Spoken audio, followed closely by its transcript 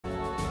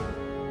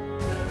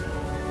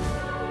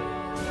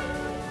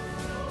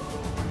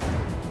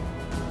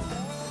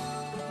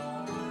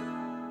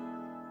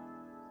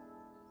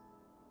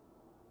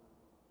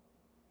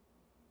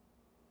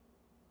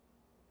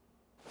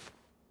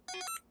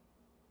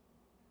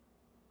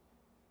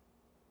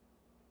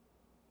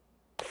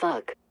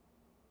fuck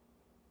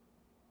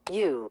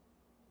you,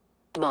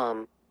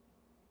 Mom.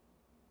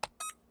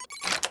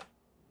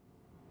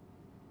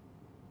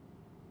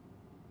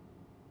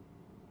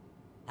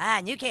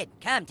 Ah, new kid,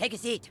 come, take a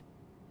seat.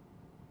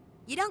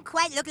 You don't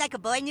quite look like a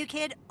boy, new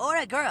kid, or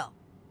a girl.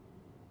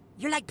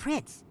 You're like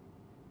Prince.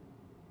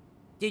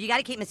 Dude, you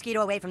gotta keep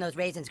Mosquito away from those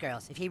raisins,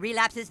 girls. If he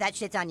relapses, that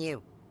shit's on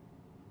you.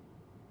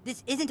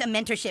 This isn't a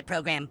mentorship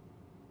program.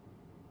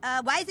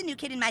 Why is the new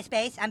kid in my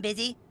space? I'm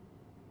busy.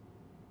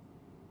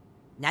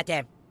 Not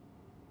there.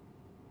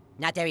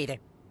 Not there either.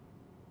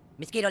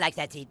 Mosquito likes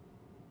that seat.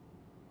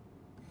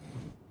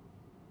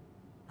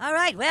 All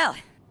right, well,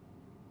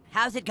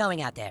 how's it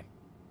going out there?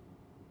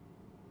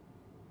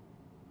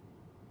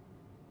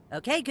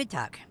 Okay, good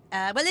talk.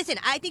 Well, listen,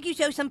 I think you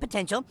show some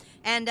potential,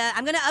 and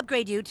I'm gonna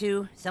upgrade you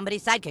to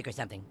somebody's sidekick or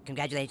something.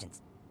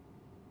 Congratulations.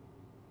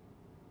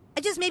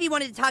 I just maybe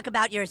wanted to talk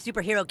about your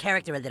superhero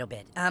character a little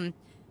bit.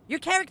 Your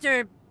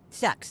character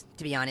sucks,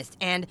 to be honest,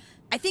 and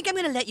I think I'm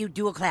gonna let you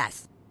dual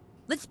class.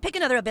 Let's pick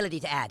another ability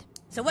to add.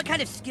 So what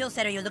kind of skill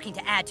set are you looking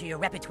to add to your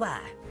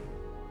repertoire?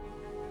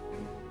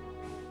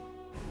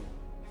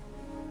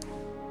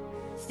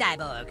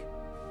 Cyborg.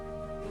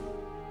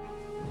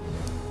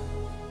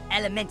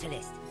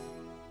 Elementalist.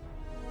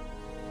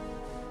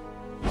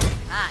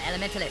 Ah,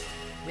 elementalist.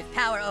 With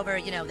power over,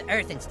 you know, the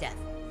earth and stuff.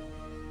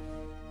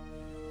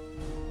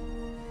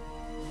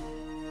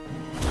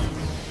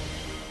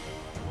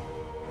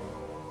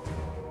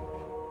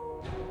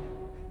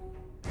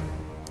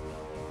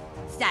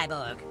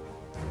 Cyborg.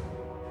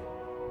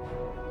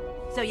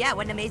 So yeah,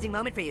 what an amazing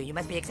moment for you. You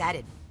must be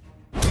excited.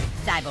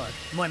 Cyborg,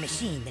 more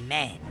machine than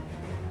man.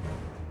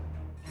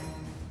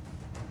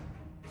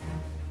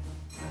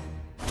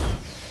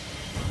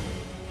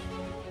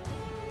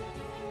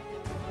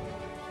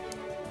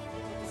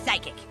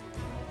 Psychic.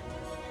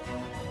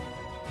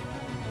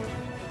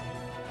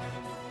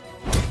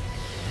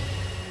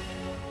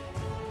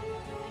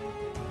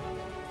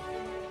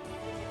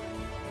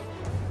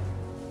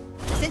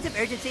 The sense of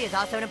urgency is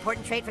also an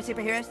important trait for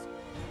superheroes.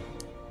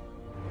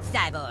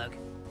 Cyborg.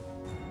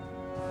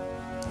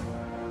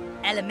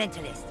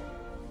 Elementalist.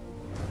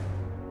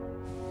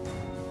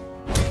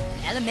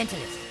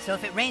 Elementalist. So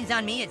if it rains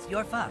on me, it's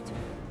your fault.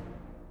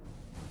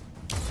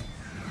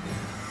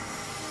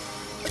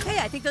 Okay,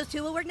 I think those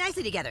two will work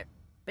nicely together.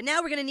 But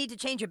now we're gonna need to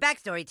change your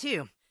backstory,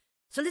 too.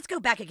 So let's go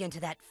back again to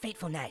that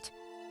fateful night.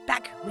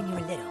 Back when you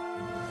were little.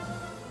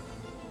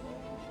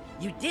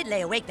 You did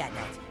lay awake that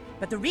night,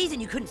 but the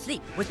reason you couldn't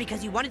sleep was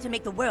because you wanted to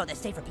make the world a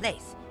safer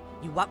place.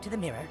 You walked to the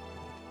mirror.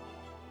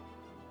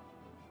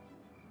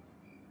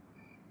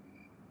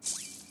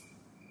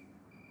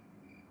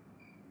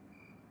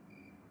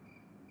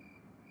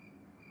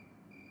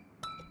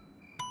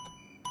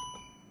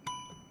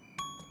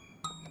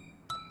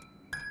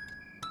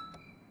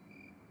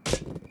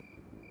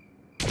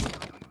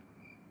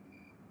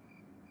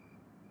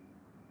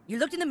 You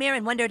looked in the mirror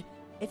and wondered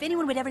if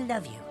anyone would ever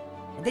love you.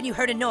 And then you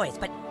heard a noise,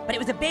 but it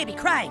was a baby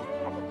crying.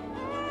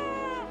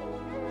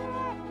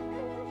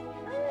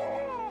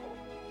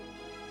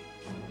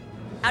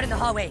 Out in the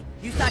hallway,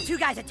 you saw two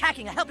guys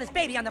attacking a helpless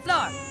baby on the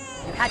floor.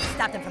 You had to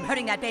stop them from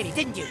hurting that baby,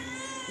 didn't you?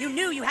 You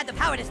knew you had the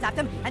power to stop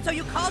them, and so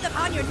you called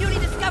upon your newly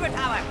discovered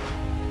power.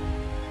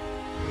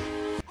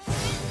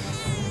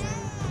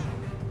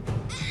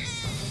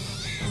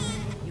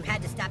 You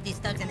had to stop these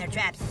thugs in their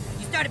traps.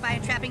 You started by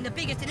entrapping the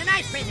biggest in an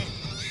ice prison.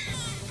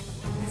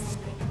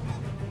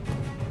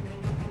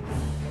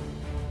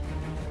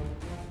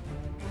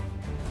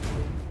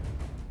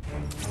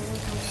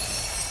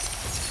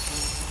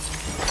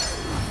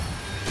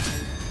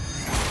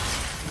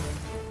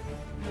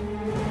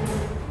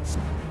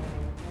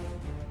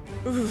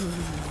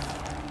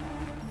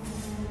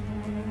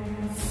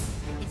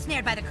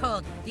 Ensnared by the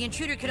cold, the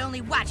intruder could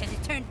only watch as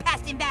it turned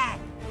past him by.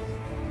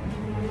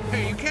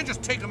 Hey, you can't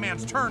just take a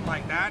man's turn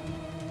like that.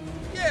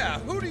 Yeah,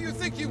 who do you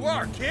think you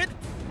are, kid?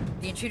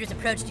 The intruders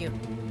approached you,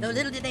 though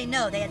little did they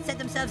know they had set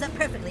themselves up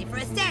perfectly for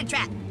a sand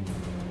trap.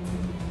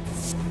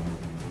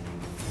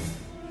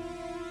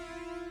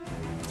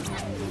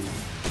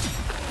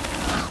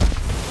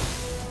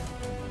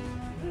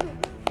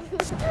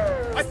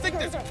 I think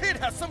this kid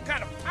has some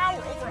kind of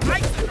power over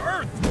ice and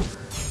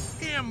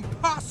earth!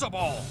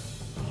 Impossible!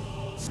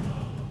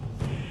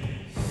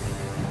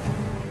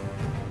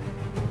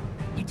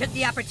 You took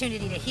the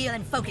opportunity to heal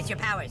and focus your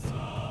powers.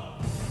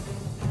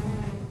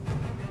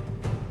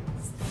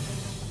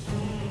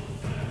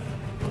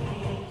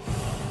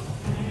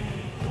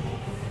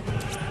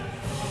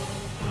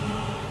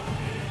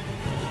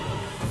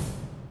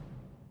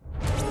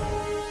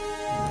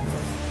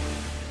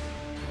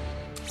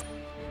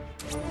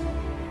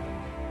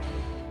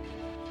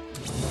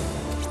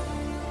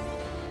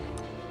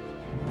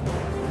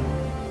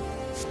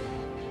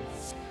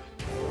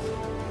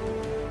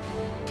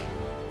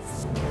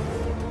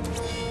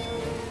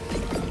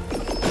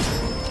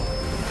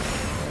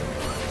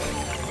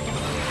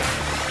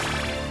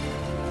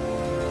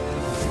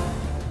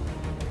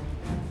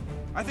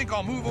 I think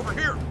I'll move over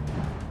here.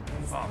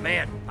 Oh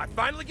man, I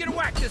finally get to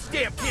whack this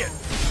damn kid!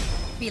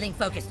 Feeling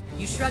focused,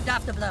 you shrugged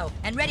off the blow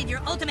and readied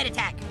your ultimate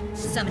attack.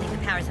 Summoning the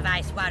powers of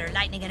ice, water,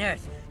 lightning, and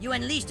earth, you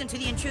unleashed into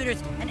the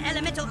intruders an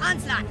elemental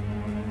onslaught.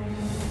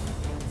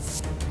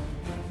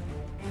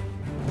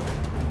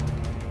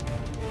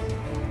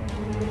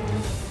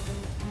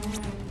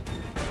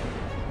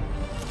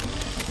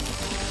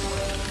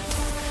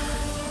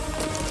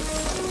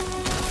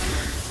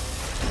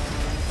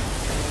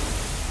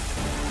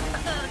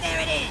 Oh, there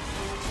it is!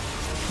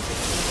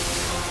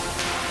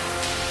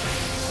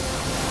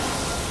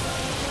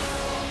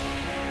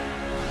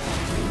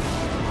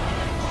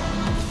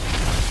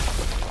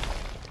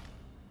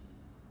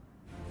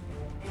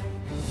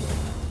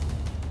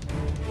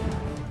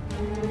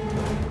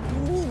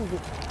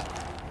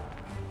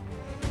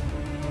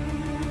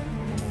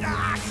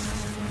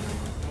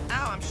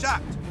 Ow, I'm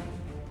shocked.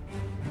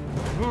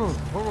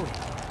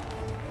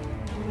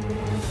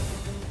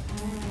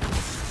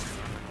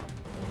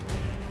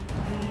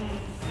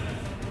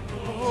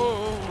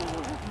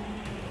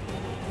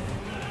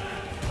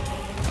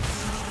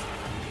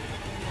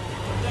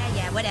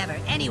 Yeah, whatever.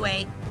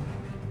 Anyway.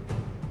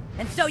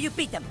 And so you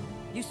beat them.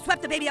 You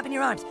swept the baby up in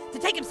your arms to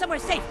take him somewhere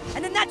safe,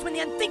 and then that's when the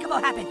unthinkable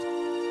happened.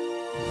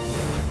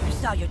 You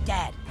saw your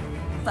dad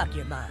fuck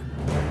your mom.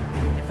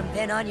 And from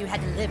then on, you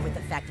had to live with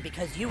the fact that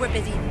because you were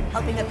busy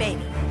helping a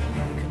baby,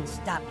 you couldn't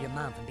stop your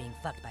mom from being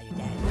fucked by your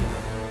dad.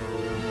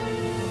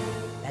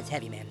 That's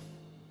heavy, man.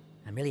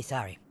 I'm really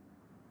sorry.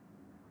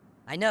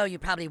 I know you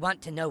probably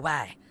want to know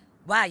why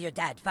your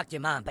dad fucked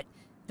your mom, but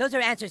those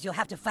are answers you'll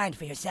have to find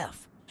for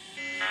yourself.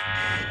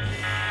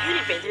 Coon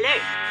and Friends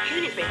alert!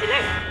 Coon and Friends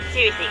alert!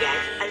 Seriously,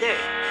 guys, alert!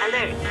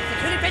 Alert! The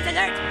Coon and Friends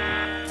alert!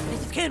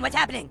 This is Coon, what's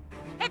happening?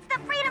 It's the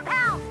Freedom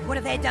Pals! What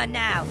have they done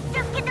now?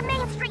 Just get to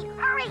Main Street,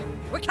 hurry!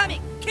 We're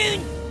coming!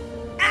 Coon!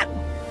 Out!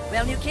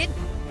 Well, new kid,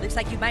 looks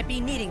like you might be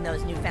needing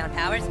those newfound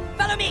powers.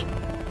 Follow me!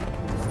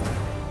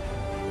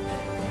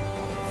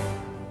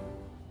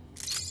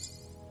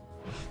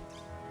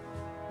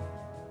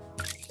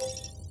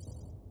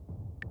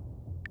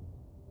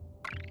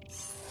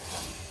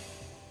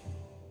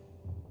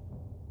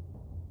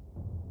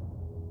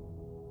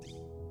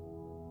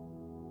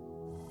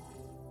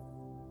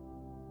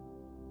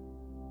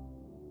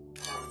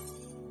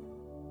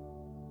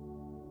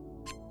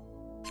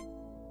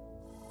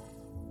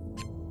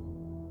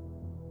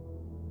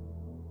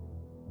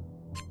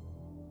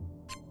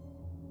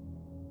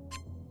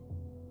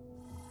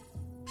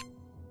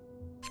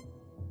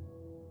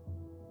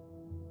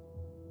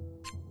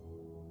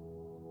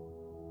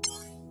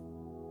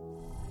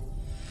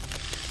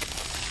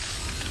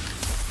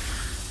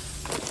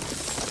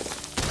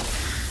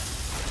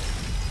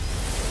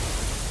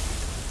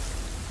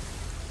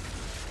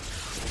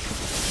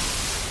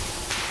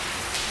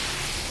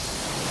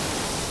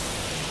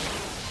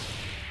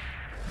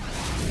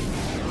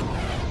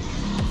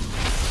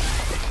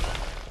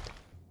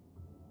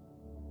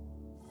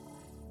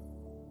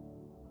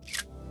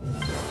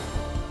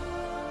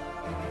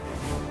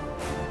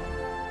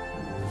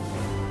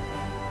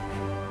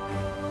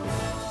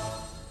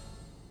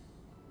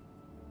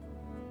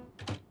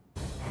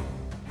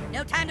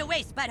 No time to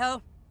waste,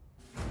 butthole.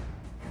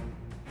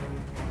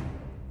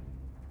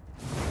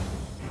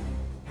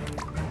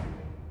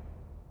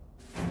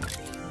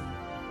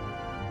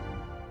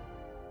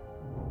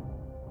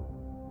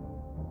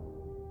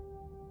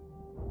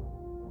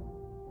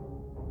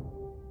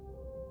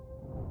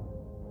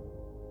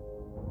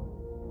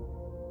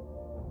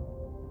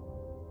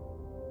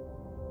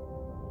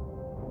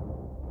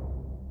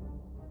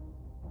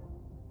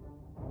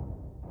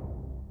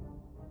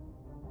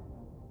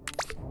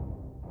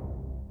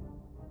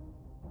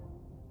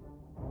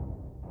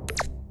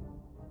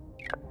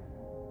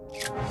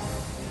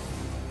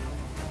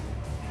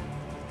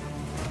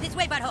 This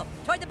way, butthole.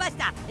 Toward the bus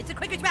stop. It's the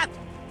quickest route.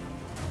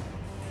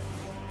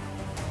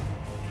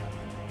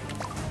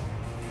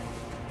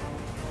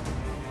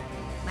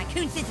 My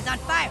coon sense is on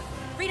fire.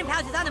 Freedom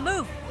House is on the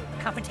move.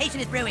 Confrontation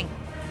is brewing.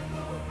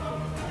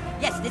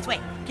 Yes, this way.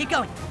 Keep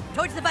going.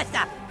 Towards the bus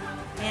stop.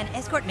 Man,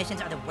 escort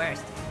missions are the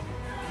worst.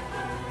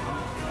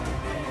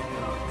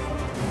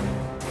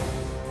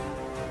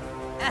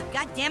 Ah,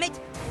 God damn it.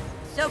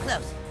 So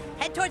close.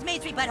 Head towards Main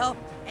Street, butthole,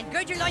 and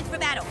gird your loins for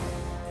battle.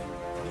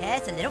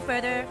 Yes, a little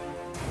further.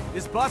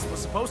 This bus was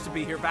supposed to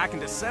be here back in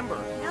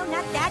December. No,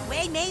 not that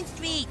way. Main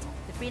Street.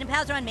 The Freedom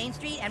Pals are on Main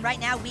Street, and right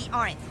now we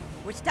aren't.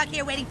 We're stuck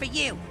here waiting for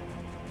you.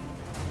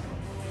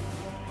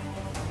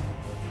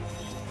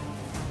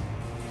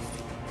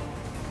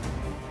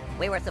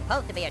 We were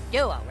supposed to be a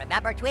duo,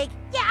 remember, Twig?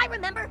 Yeah, I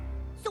remember.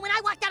 So when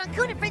I walked out on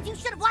Coon and Friends, you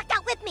should have walked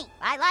out with me.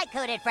 I like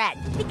Coon and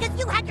Friends. Because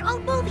you had your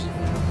own movie.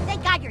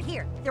 Thank God you're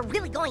here. They're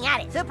really going at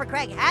it. Super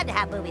Craig had to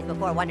have movies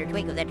before Wonder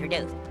Twig was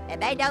introduced. It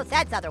made no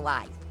sense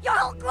otherwise. Your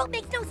whole group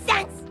makes no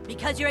sense.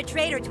 Because you're a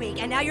traitor, Twig,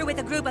 and now you're with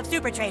a group of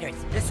super traitors.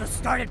 This was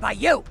started by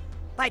you!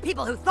 By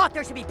people who thought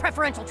there should be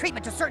preferential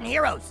treatment to certain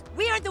heroes!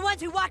 We aren't the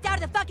ones who walked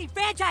out of the fucking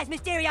franchise,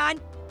 Mysterion!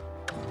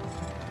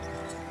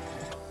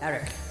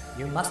 Eric,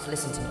 you must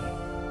listen to me.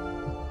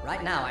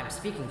 Right now, I'm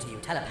speaking to you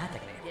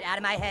telepathically. Get out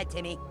of my head,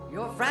 Timmy.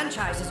 Your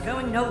franchise is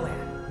going nowhere.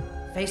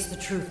 Face the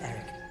truth,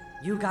 Eric.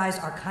 You guys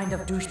are kind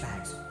of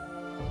douchebags.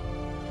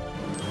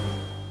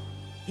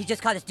 He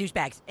just called us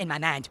douchebags, in my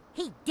mind.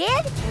 He did?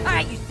 All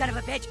right, you son of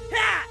a bitch.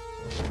 Ah!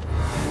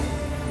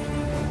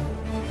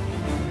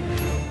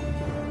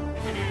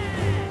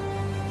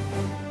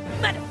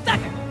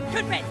 Motherfucker!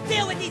 Good friends,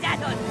 deal with these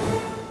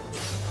assholes!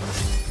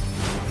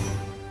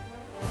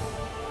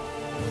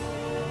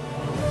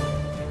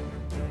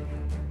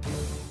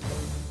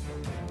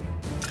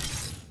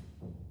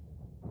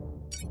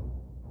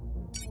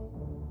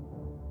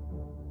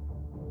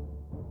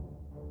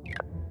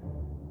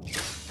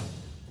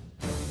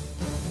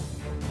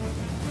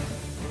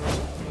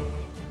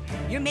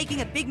 You're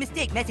making a big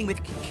mistake messing with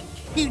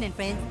Coon and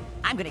friends.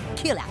 I'm gonna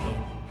kill out here.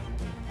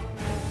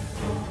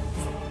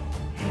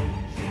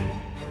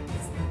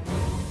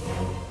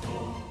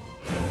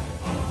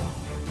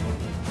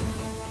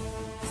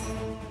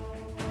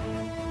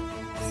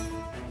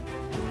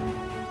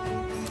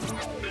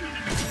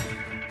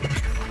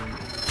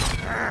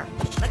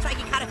 Looks like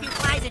you caught a few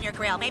flies in your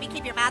grill. Maybe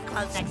keep your mouth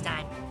closed next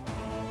time.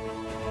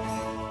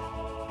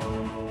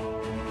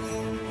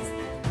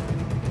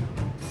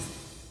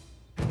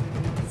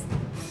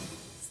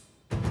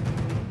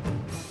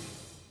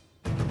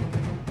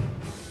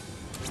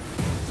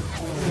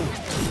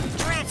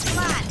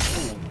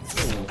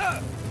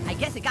 I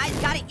guess a guy's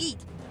gotta eat.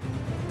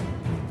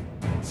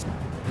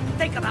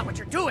 Think about what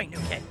you're doing, new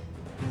kid.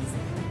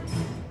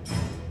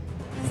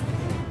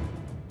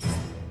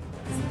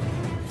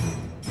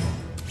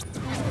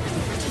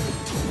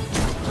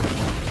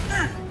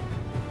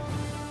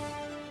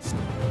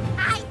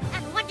 I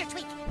am Wonder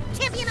Tweak,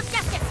 champion of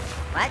justice.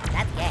 What?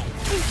 That's gay.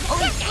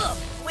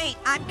 Wait,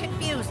 I'm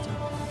confused.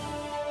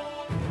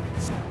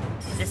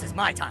 This is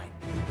my time.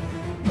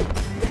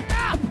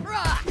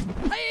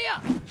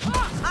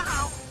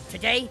 Uh-oh.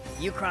 Today,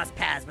 you crossed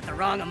paths with the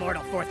wrong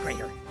immortal 4th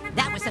grader.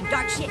 That was some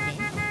dark shit,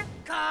 man.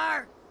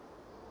 Car!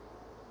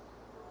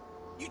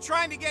 You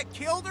trying to get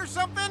killed or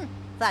something?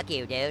 Fuck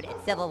you, dude.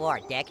 It's Civil War,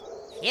 dick.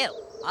 You.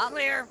 All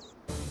clear.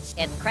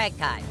 It's Craig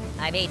time.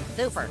 I mean,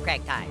 Super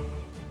Craig time.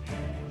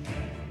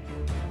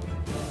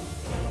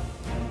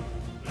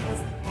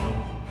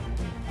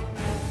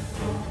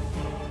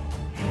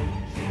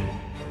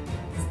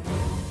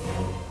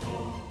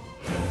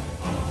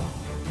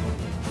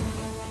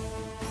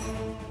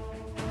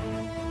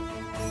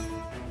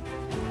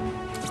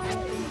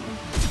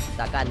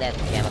 Suck on this,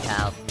 Gamma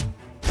Pal.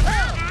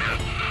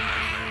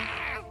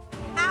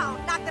 Ow!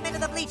 Knock them into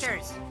the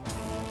bleachers!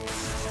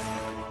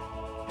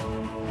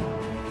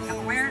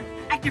 Self-aware,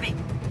 activate.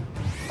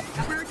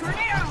 Self-aware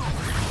tornado!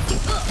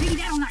 Maybe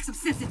that'll knock some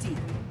sense into you.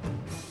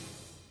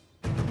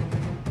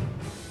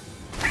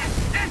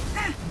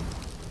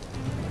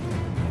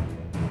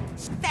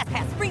 Fast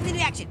pass springs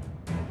into action.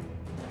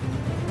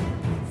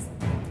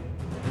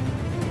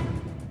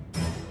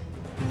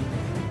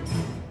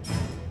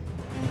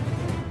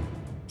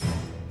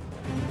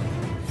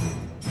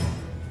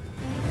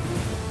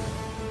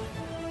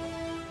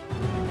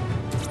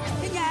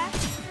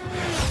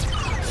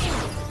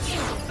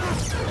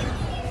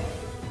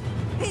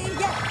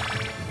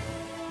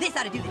 This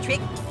ought to do the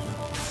trick.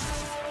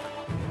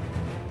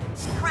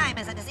 Crime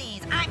is a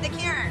disease. I'm the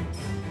cure.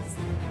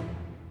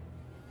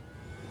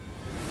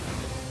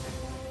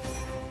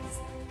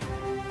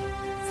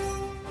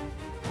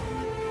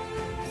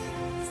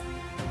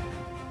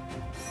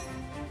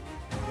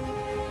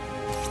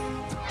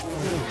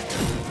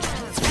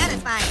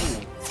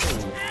 Satisfying.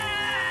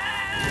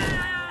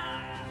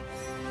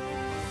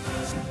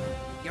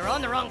 You're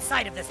on the wrong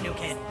side of this, new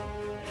kid.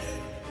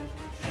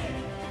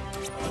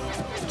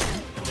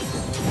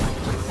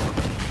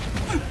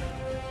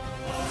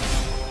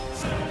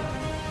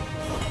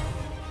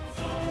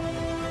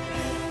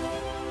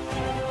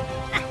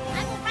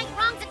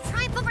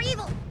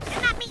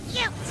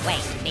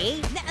 Wait,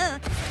 me? Nuh-uh.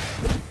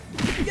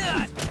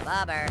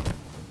 Bummer.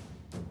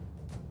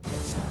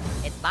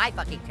 It's my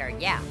fucking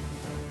turn, yeah.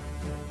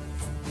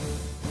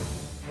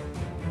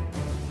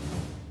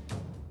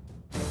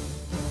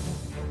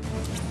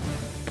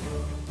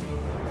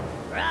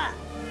 Bruh.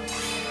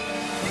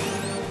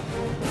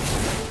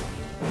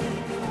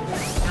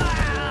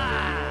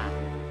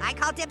 I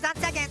call dibs on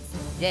seconds.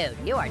 Dude,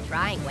 you are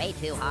trying way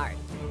too hard.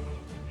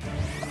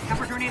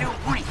 Upper tornado,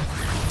 point.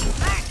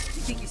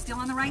 You think you're still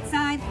on the right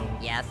side?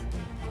 Yes.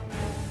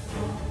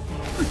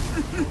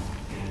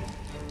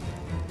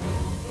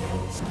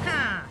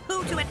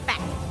 Who to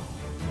infect?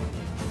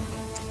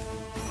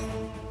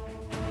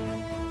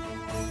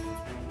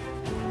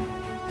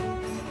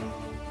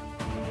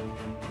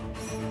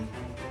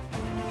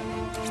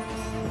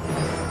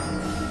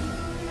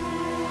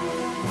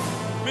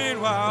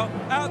 Meanwhile,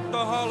 at the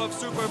Hall of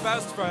Super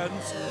Best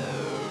Friends.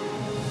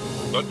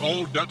 Let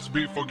all debts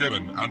be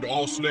forgiven and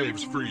all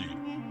slaves free.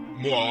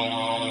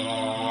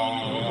 Mwah.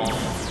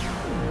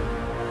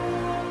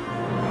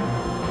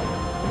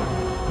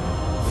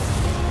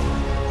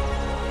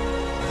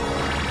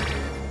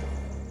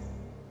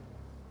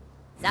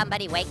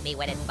 Somebody wake me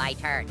when it's my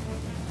turn.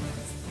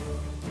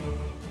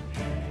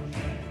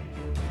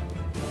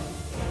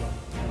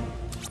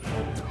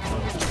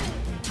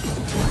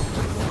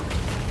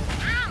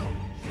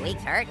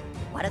 Tweak's hurt?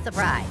 What a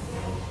surprise.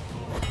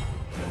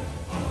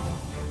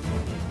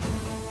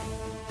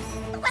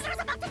 The weather's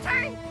about to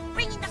turn,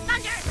 bringing the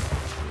thunder.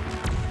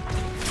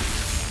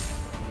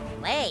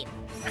 Lame.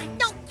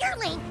 No, you're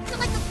lame. You're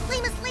like the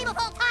lamest lame of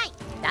all time.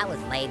 That was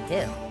lame,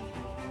 too.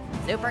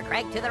 Super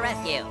Craig to the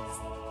rescue.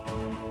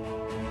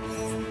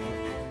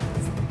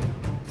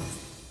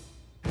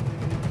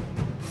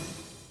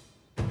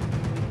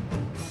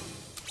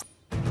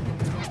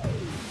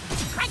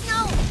 Craig,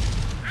 no!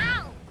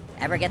 Ow!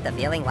 Ever get the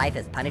feeling life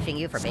is punishing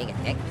you for being a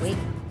dick, Tweak?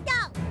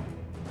 No!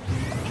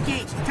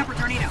 Engage. Temper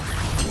tornado.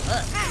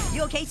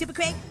 You okay, Super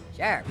Craig?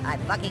 Sure, I'm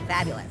fucking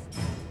fabulous.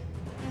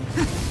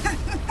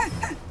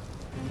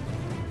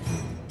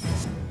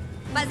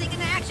 Buzzing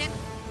into action.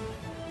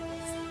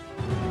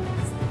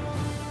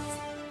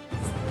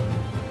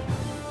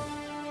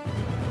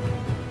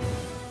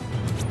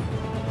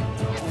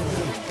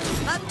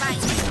 Bug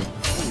bite.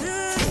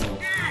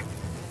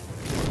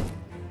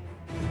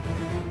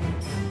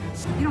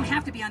 You don't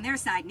have to be on their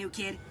side, new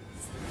kid.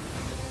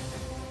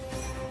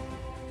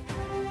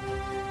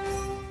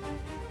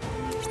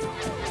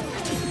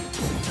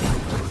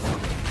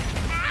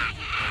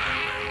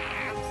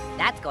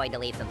 That's going to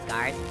leave some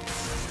scars.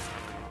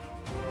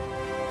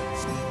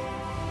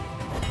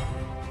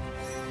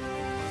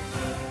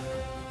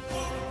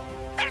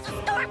 There's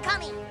a storm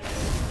coming!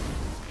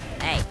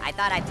 Hey, I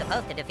thought I'm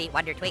supposed to defeat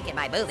Wonder Tweak in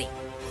my movie.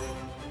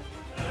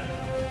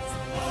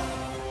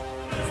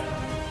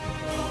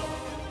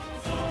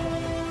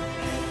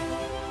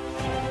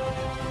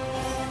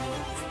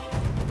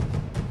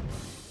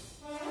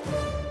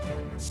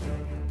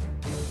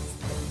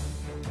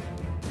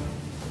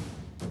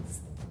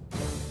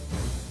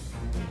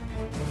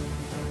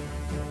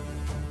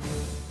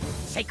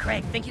 Hey,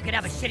 Craig, think you could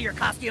have a shittier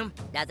costume?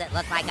 Does it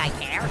look like I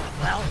care?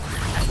 Well,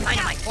 that's kind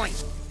of my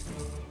point.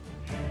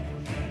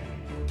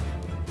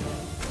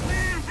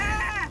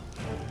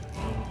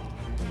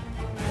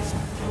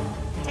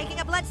 Taking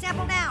a blood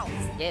sample now.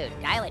 Dude,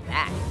 dial it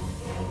back.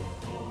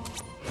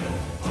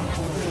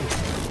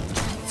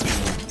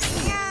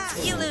 Yeah,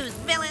 you lose,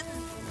 villain.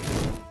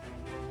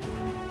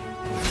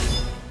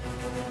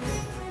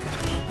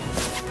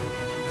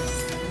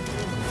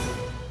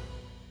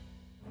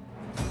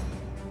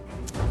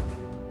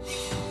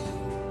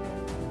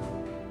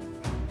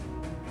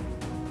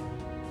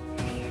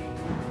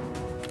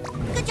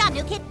 Good job,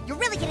 new kid. You're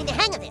really getting the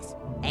hang of this.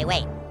 Hey,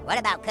 wait. What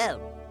about Code?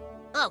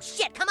 Oh,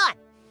 shit, come on.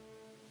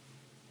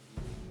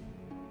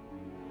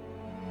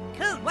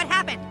 Coot, what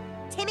happened?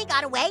 Timmy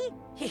got away?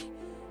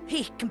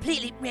 He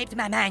completely raped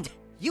my mind.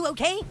 You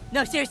okay?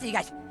 No, seriously, you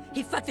guys.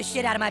 He fucked the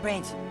shit out of my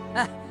brains.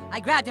 I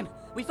grabbed him.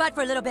 We fought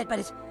for a little bit, but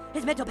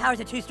his mental powers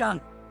are too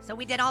strong. So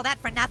we did all that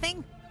for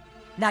nothing?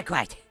 Not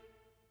quite.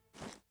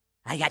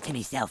 I got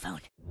Timmy's cell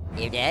phone.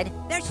 You did?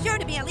 There's sure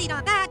to be a lead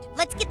on that.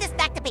 Let's get this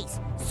back to base.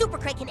 Super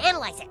Craig can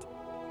analyze it.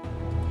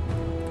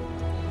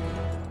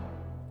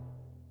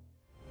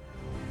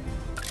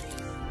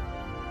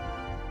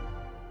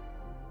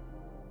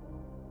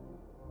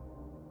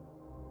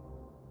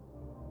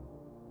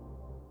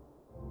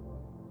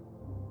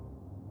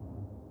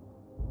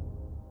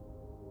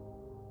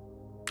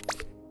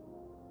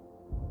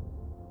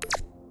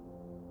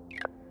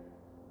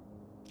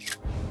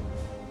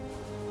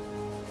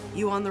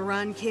 You on the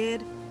run,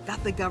 kid?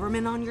 Got the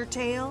government on your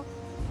tail?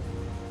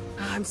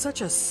 I'm such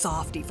a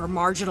softie for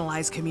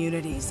marginalized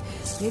communities.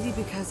 Maybe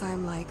because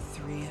I'm like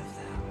 3 of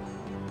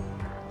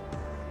them.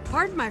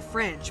 Pardon my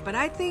French, but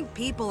I think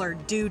people are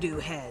doo-doo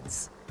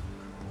heads.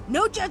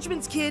 No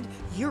judgments, kid.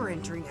 You're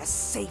entering a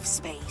safe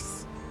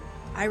space.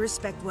 I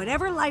respect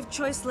whatever life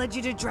choice led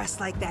you to dress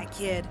like that,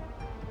 kid.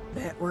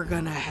 Bet we're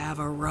gonna have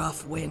a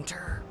rough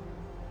winter.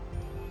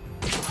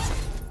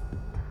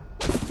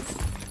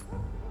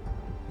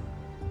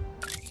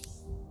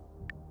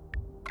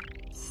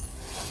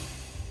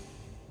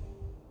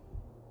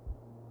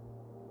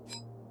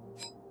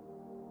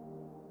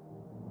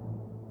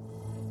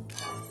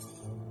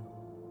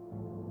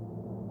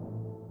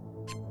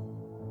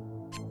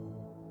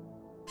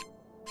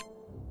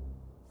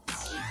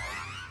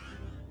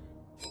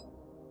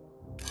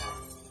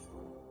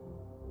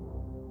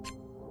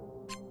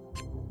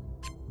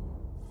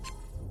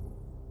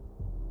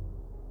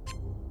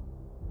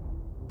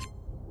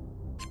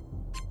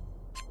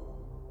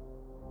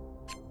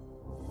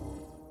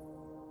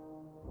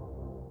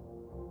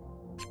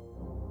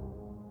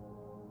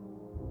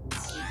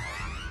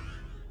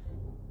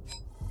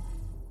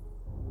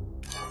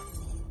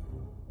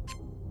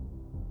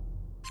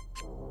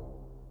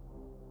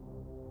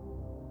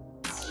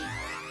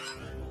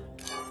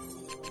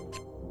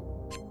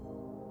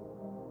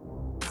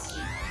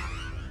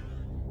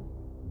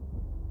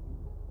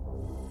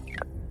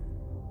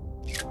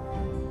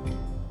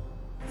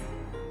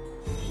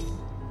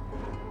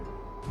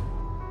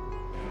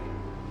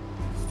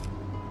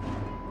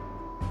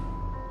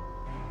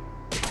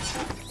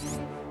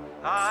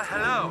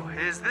 Hello.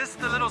 Is this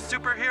the little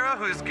superhero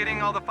who's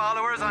getting all the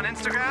followers on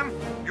Instagram?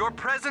 Your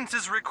presence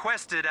is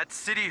requested at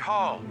City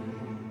Hall.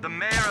 The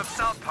mayor of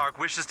South Park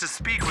wishes to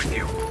speak with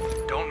you.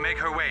 Don't make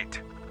her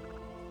wait.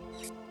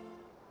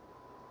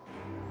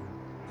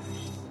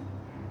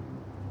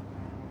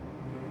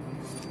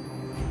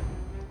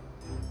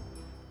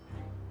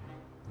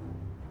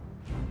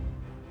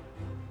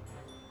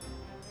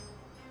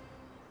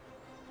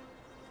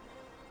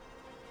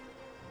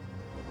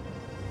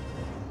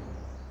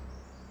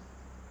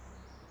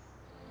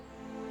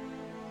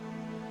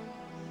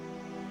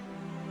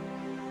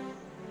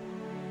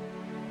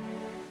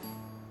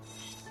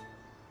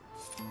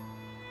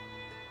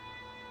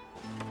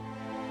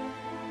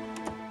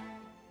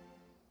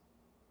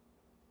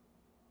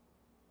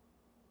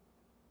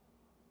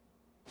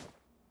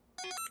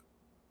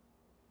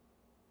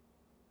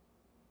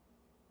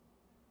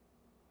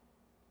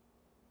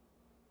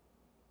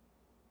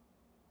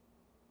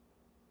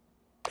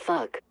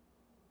 Fuck.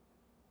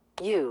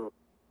 You.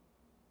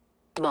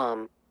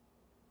 Mom.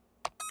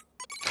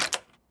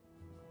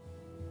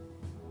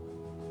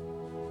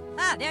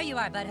 Ah, there you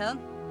are, butthole.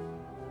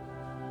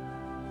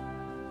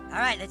 All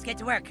right, let's get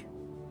to work.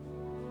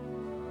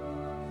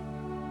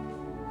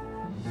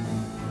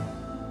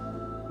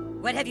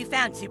 What have you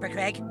found, Super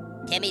Craig?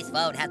 Timmy's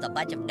phone has a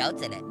bunch of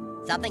notes in it.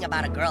 Something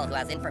about a girl who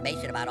has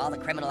information about all the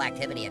criminal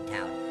activity in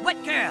town.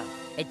 What girl?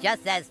 It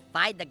just says,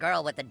 find the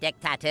girl with the dick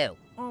tattoo.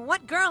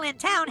 What girl in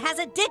town has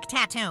a dick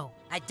tattoo?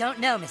 I don't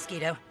know,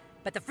 Mosquito,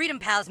 but the Freedom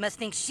Pals must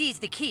think she's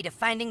the key to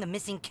finding the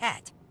missing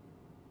cat.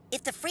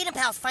 If the Freedom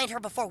Pals find her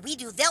before we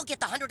do, they'll get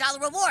the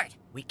 $100 reward.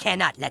 We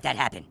cannot let that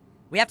happen.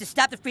 We have to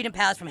stop the Freedom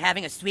Pals from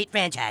having a sweet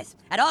franchise,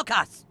 at all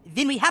costs.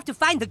 Then we have to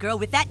find the girl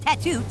with that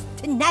tattoo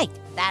tonight.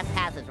 Fast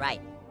Pass is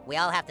right. We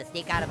all have to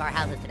sneak out of our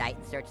houses tonight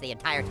and search the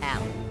entire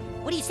town.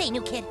 What do you say,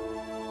 new kid?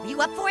 Are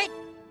you up for it?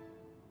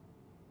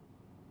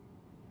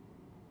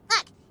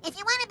 Look, if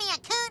you want to be a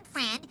coon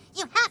friend,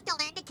 you have to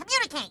learn to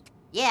communicate.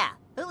 Yeah,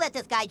 who let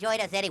this guy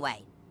join us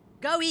anyway?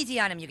 Go easy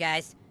on him, you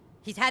guys.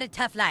 He's had a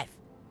tough life.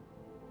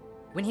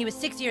 When he was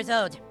 6 years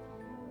old,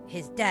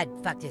 his dad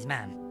fucked his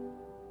mom.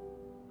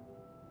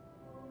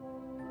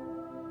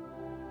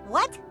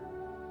 What?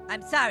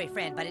 I'm sorry,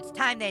 friend, but it's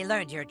time they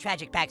learned your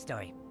tragic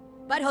backstory.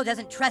 Butthole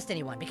doesn't trust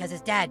anyone because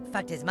his dad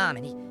fucked his mom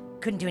and he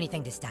couldn't do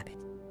anything to stop it.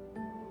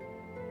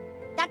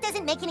 That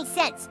doesn't make any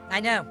sense.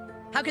 I know.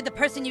 How could the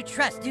person you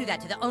trust do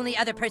that to the only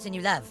other person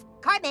you love?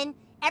 Cartman,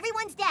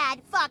 everyone's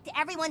dad fucked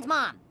everyone's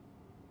mom.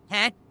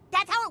 Huh?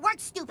 That's how it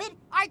works, stupid.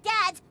 Our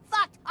dads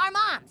fucked our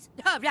moms.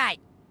 Oh, right.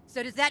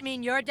 So does that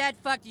mean your dad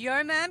fucked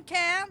your mom,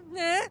 Cal?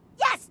 Huh?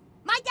 Yes!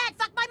 My dad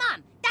fucked my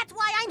mom. That's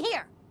why I'm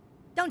here.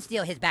 Don't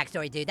steal his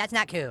backstory, dude. That's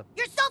not cool.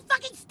 You're so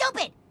fucking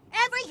stupid!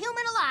 Every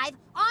human alive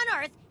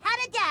on Earth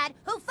had a dad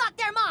who fucked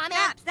their mom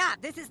and...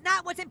 Stop! This is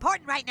not what's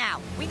important right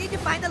now. We need to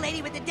find the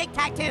lady with the dick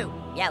tattoo.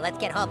 Yeah, let's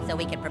get home so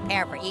we can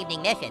prepare for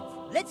evening missions.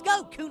 Let's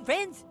go, coon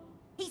friends!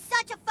 He's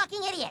such a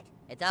fucking idiot!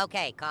 It's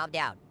okay, calm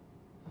down.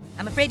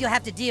 I'm afraid you'll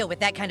have to deal with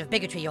that kind of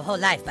bigotry your whole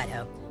life,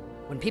 butthole.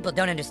 When people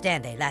don't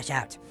understand, they lash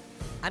out.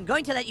 I'm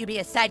going to let you be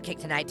a sidekick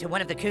tonight to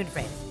one of the coon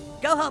friends.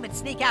 Go home and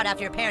sneak out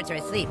after your parents are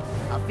asleep.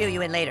 I'll fill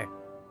you in later.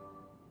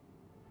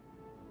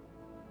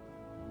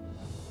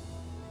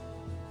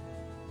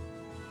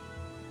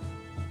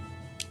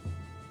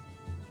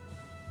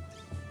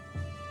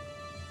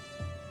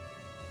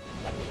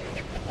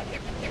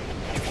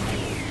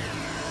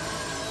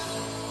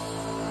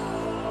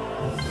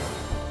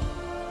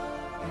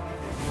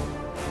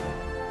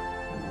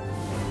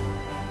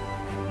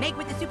 Make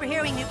with the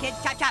superheroing, new kid.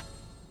 Chop, chop.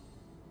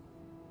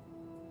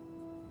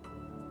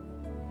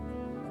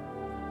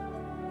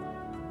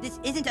 This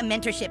isn't a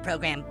mentorship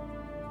program.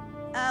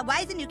 Why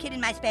is the new kid in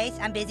my space?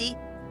 I'm busy.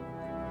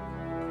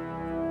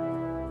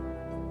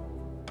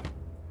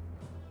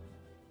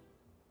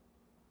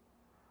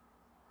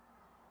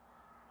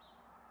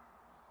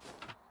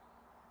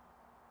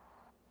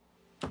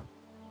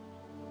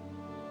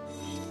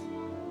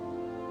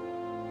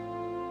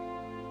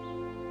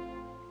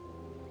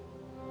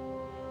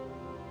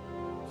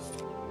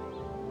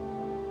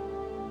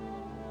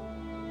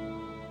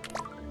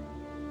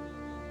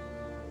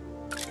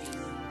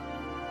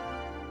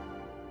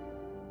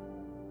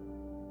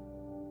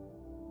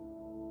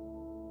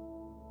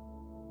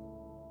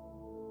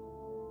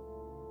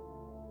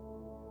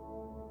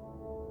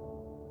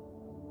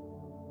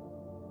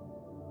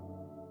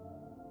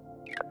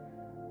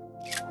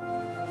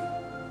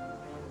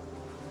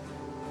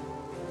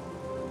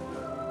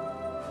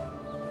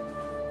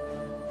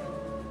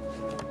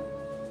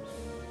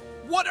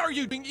 What are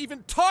you doing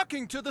even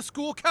talking to the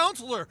school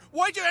counselor?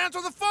 Why'd you answer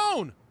the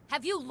phone?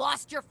 Have you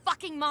lost your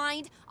fucking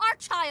mind? Our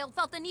child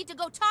felt the need to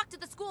go talk to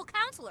the school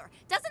counselor.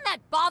 Doesn't that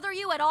bother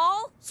you at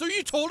all? So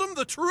you told him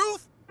the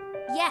truth?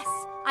 Yes,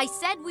 I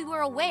said we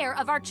were aware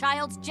of our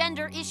child's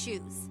gender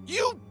issues.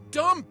 You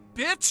dumb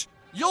bitch!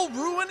 You'll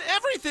ruin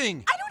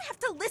everything! I don't have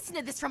to listen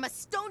to this from a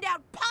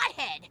stoned-out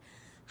pothead.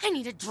 I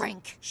need a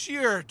drink.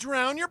 Sure,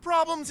 drown your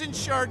problems in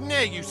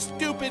Chardonnay, you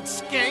stupid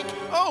skank.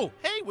 Oh,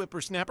 hey,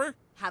 whippersnapper.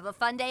 Have a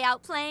fun day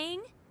out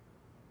playing?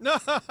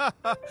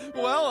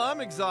 Well,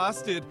 I'm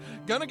exhausted.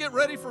 Gonna get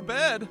ready for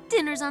bed.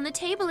 Dinner's on the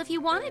table if you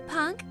want it,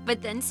 punk.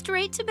 But then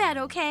straight to bed,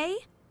 okay?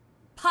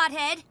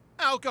 Pothead.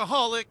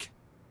 Alcoholic.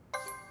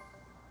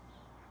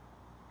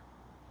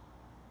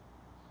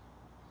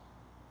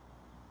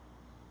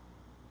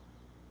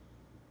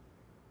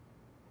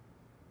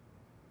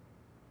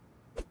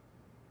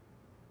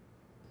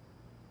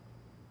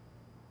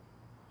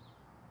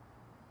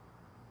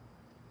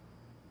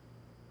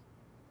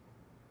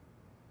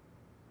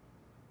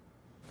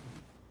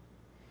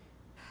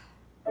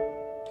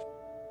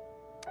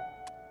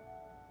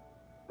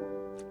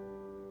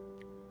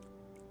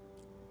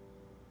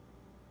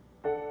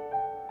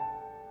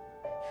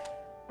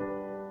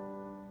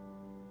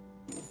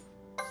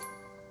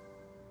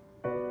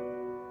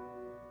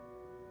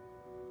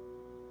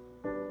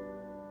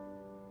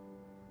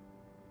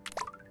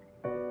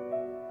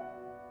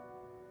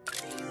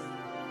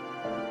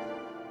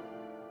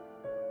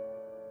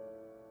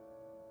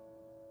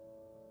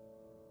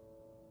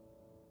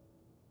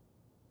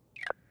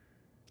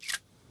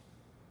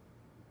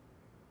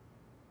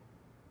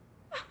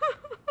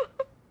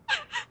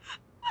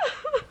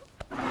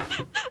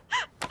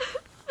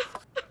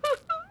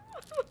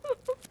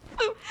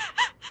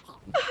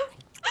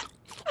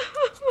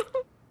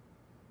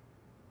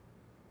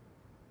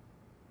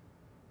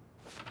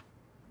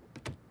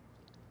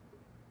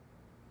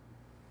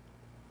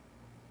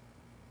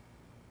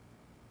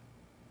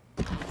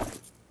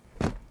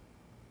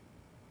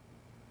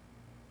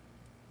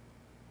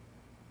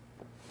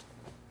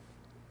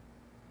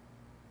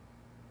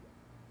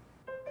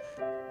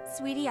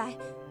 Sweetie, I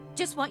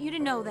just want you to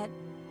know that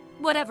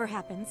whatever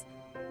happens,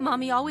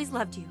 Mommy always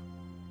loved you.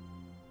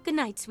 Good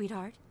night,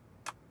 sweetheart.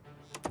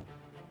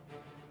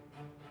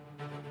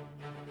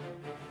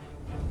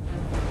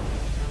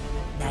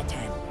 That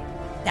time,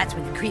 that's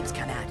when the creeps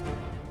come out.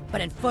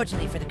 But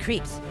unfortunately for the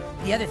creeps,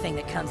 the other thing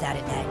that comes out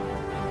at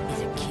night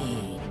is a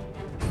kid.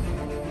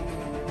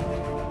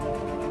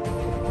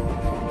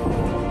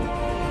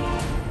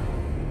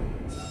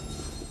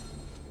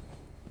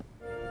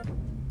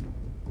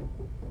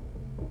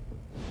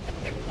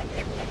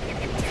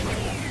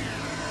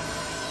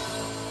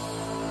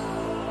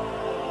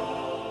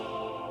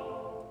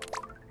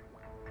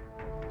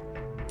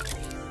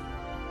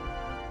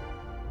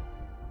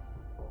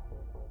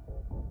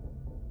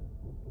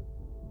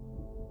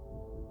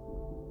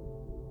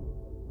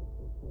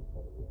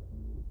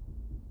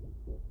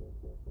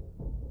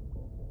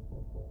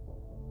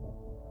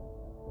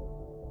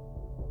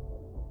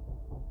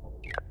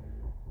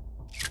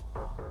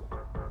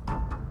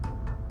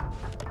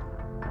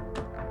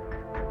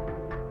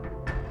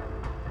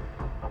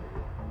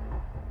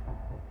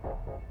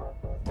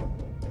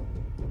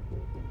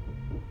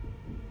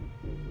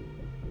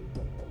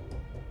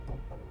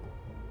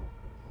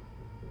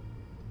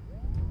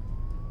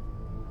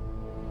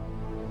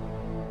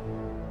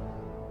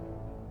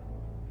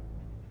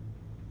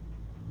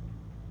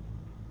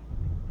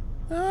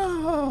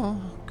 Oh,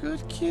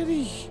 good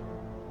kitty.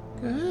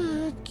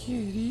 Good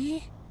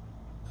kitty.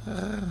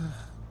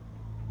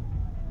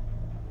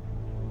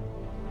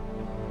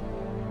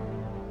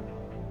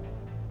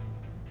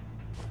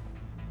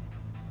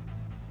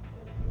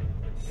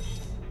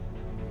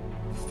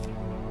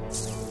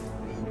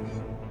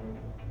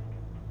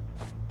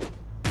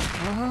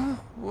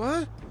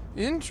 What?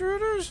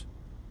 Intruders?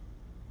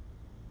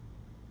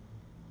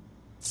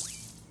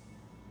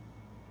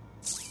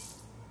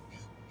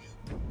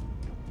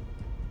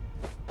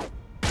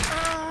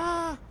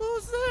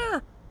 Who's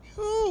there?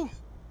 Who?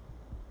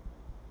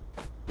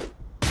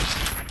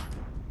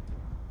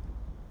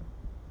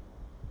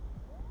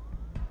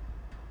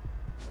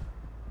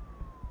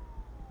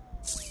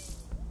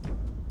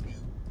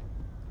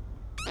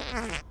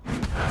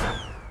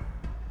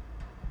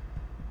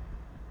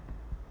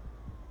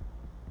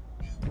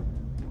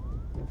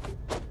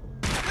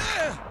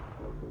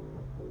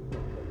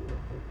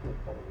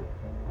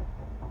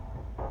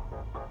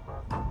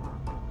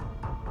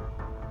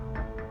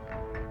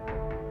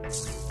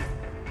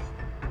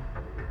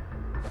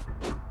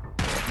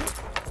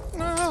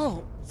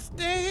 No!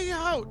 Stay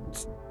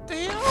out!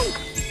 Stay out!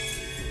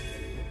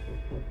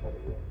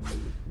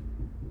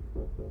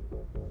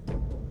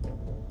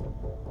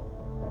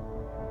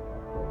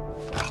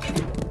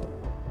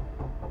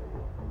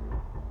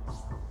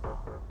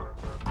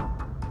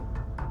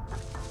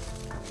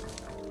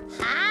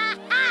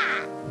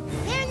 Ha-ha!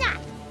 Fear not,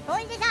 for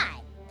it is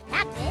I,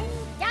 Captain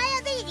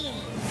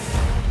Diabetes!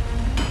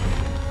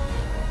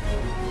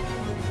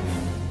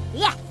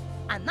 Yes,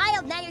 a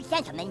mild-mannered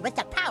gentleman with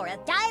the power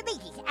of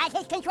diabetes at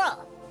his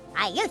control.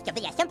 I used to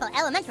be a simple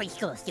elementary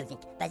school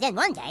student, but then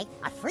one day,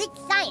 a freak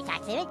science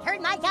accident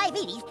turned my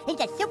diabetes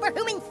into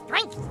superhuman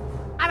strength.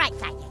 All right,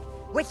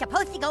 sidekick, we're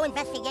supposed to go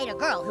investigate a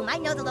girl who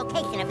might know the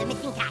location of the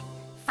missing cat.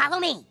 Follow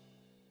me.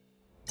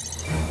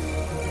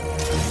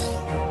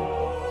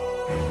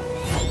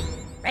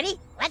 Ready?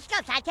 Let's go,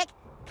 sidekick.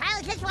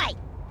 Kyle's this way.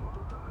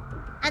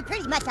 I'm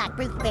pretty much like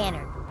Bruce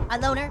Banner, a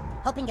loner,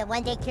 hoping to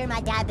one day cure my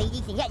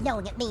diabetes and yet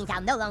knowing it means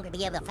I'll no longer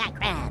be able to fat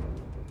crab.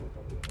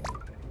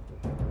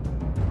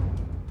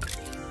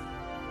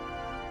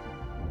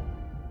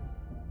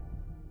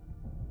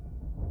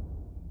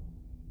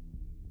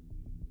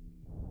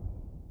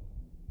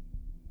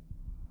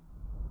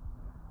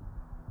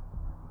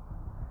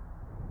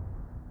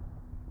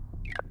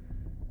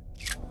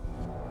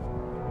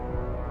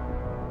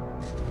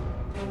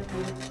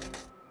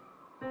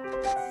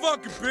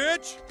 Fucking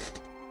bitch!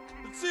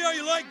 Let's see how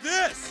you like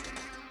this!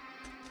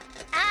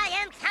 I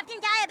am Captain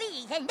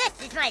Diabetes, and this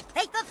is my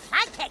faithful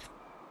sidekick.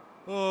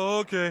 Oh,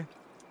 okay.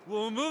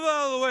 Well, move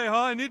out of the way, huh?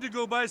 I need to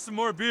go buy some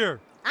more beer.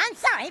 I'm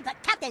sorry, but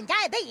Captain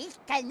Diabetes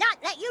cannot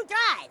let you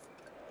drive.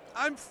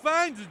 I'm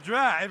fine to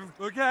drive,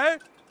 okay?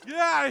 Get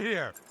out of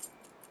here!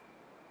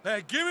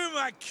 Hey, give me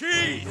my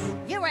keys!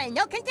 You are in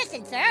no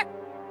condition, sir.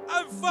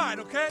 I'm fine,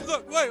 okay?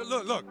 Look, wait,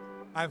 look.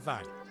 I'm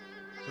fine,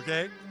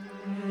 okay?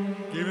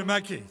 Give me my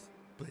keys,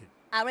 please.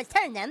 I'll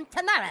return them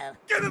tomorrow.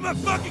 Give me my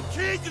fucking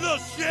keys, you little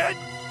shit!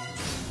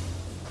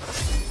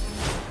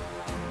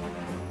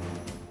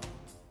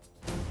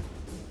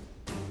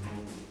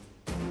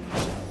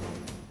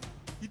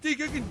 You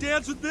think I can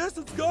dance with this?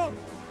 Let's go!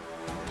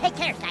 Take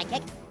care,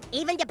 sidekick.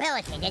 Even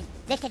debilitated,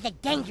 this is a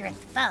dangerous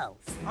foe.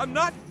 I'm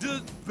not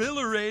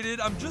debilitated,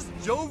 I'm just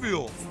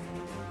jovial.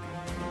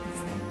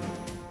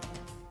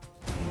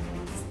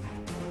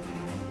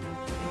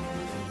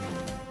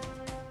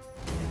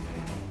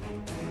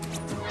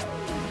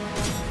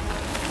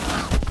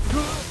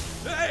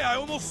 Hey, I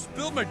almost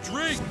spilled my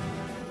drink.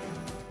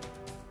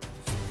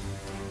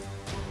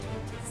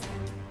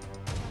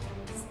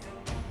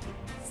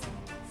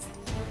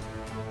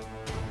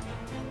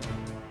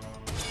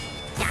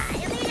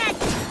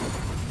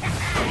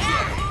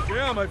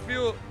 Damn, I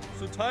feel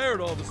so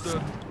tired all of a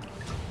sudden.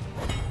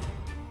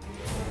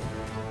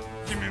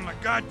 Give me my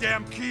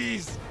goddamn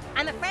keys!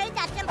 I'm afraid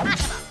that's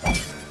impossible.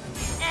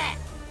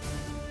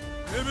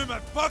 Give me my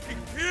fucking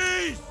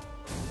keys!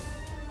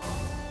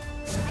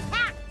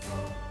 Attack!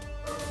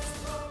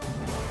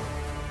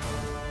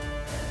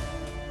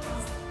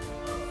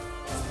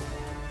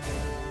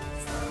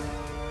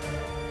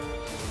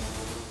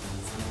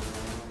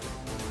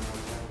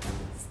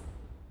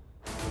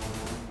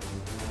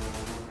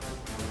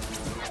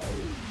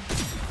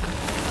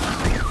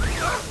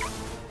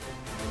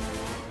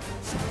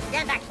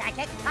 Stand back,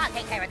 sidekick. I'll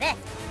take care of this.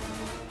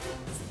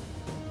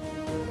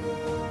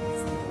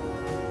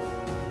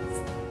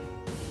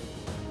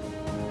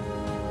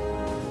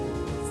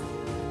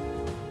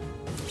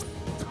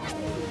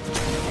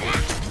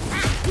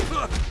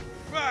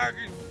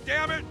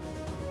 Damn it!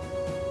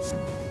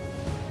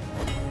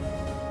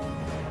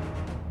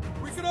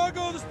 We could all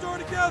go to the store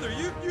together.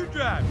 You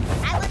drive.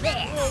 I was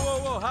there.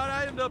 Whoa! How'd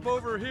I end up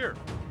over here?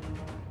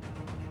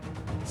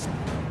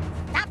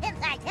 Stop him,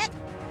 sidekick.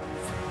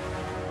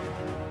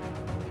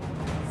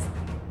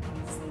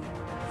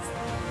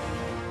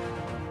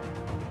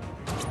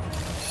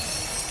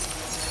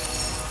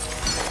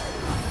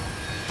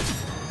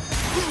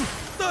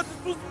 Thought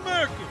this was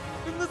America.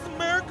 Isn't this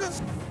America?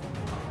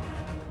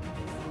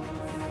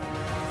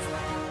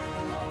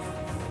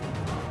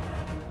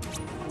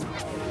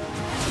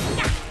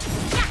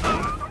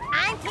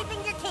 I'm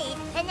keeping your keys,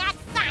 and that's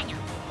final.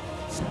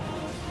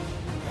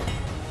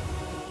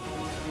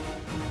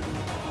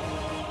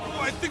 Oh,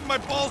 I think my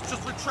balls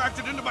just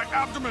retracted into my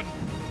abdomen.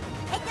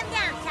 Take them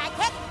down,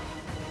 sidekick.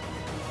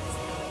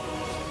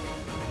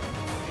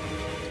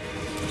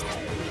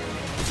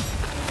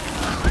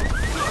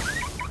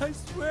 I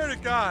swear to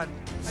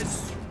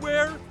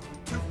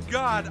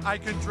God, I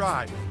can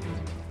drive.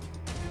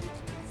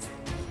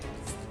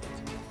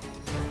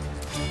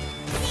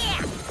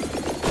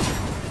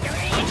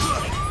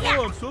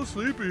 Oh, I'm so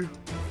sleepy.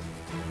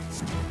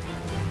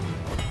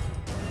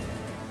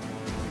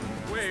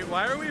 Wait,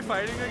 why are we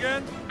fighting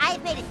again?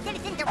 I've made a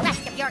citizen's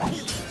arrest of your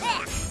keys.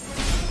 There.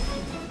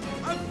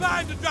 I'm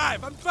fine to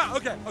drive. I'm fine.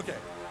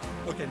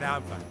 Okay, now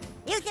I'm fine.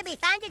 You should be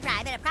fine to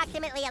drive at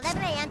approximately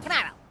 11 a.m.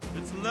 tomorrow.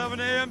 It's 11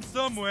 a.m.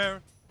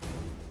 somewhere.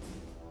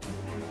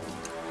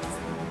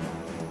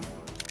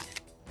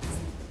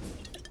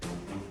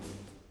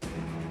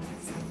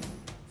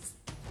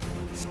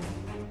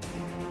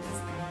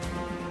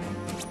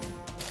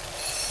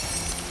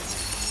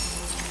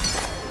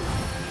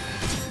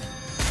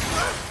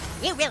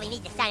 You really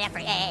need to sign up for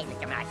AA,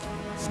 Mr. Marsh.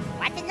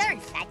 Watch and learn,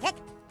 sidekick.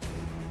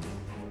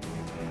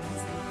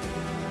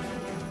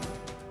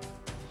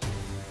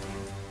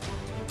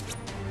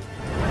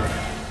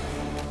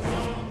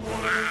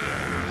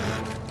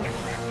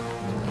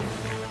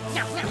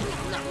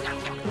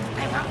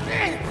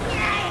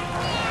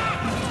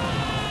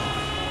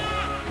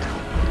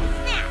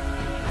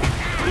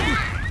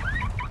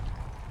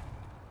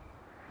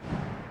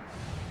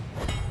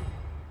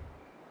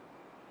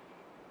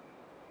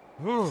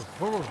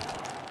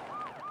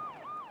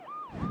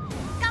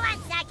 Go on,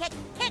 sidekick.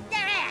 Kick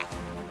their ass.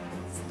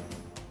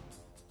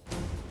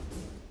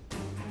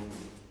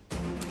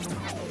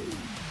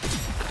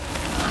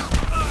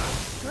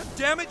 God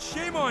damn it,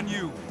 shame on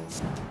you.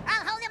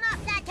 I'll hold him off,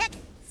 sidekick.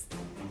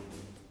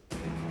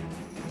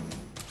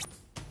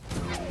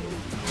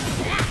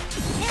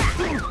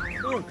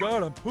 Oh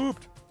God, I'm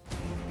pooped.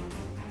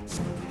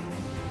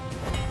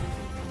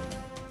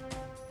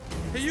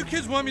 Hey, you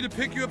kids want me to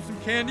pick you up some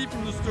candy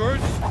from the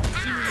storage?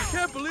 I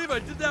can't believe I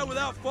did that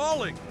without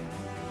falling.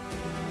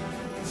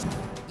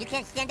 You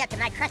can't stand up to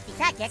my crusty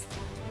sidekick.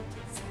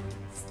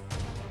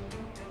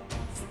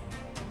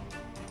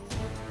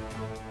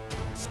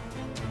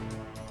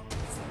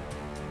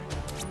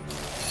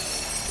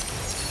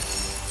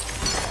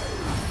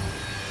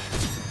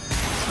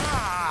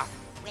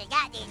 We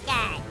got these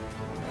guys.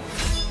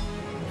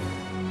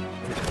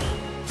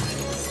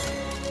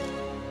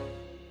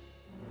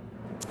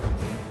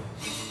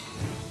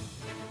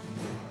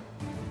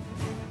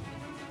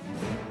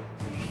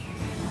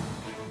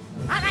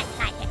 All right,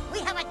 sidekick, we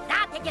have a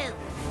job to do.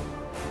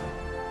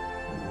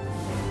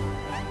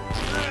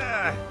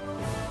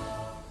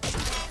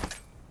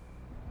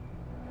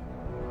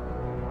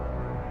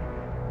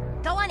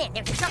 Go on in.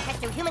 There's a shortcut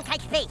through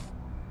human-type space.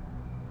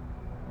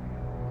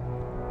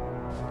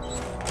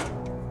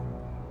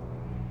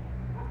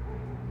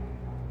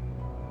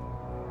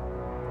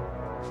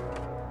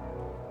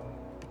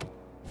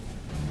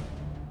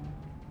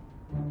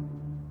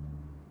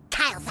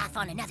 Kyle's off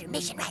on another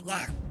mission right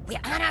now. We're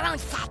on our own,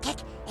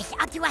 sidekick. It's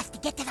up to us to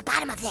get to the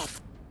bottom of this.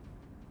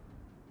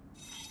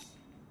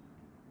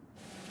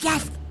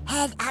 Just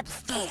head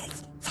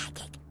upstairs,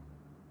 sidekick.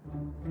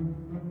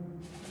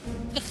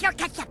 The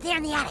shortcut's up there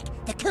in the attic.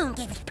 The coon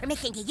gave us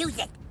permission to use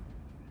it.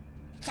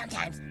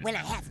 Sometimes, when I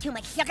have too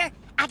much sugar,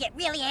 I get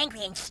really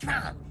angry and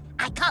strong.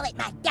 I call it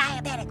my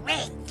diabetic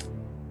rage.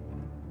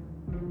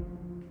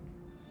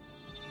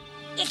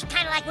 It's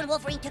kind of like when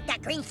Wolverine took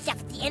that green stuff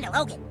at the end of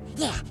Logan.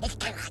 Yeah, it's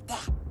kind of like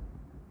that.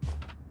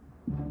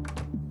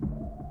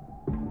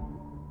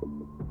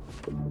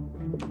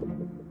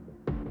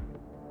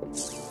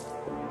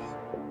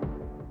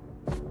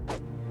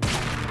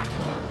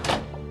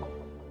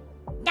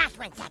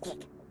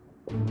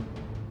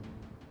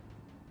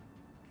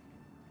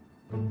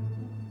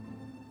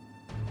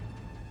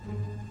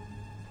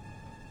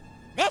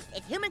 This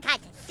is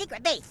humankind's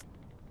secret base.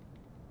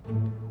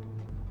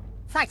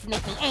 Farts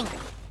make me angry.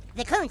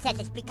 The coon says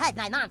it's because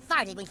my mom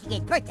farted when she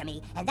gave birth to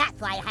me, and that's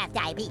why I have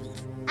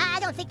diabetes. I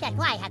don't think that's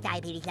why I have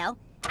diabetes, though.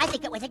 I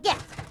think it was a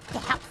gift to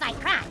help fight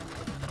crime.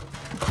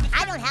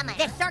 I don't have my...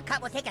 This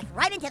shortcut will take us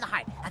right into the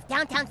heart of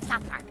downtown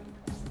South Park.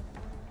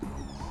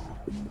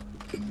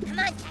 Come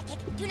on,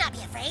 Sidekick. Do not be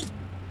afraid.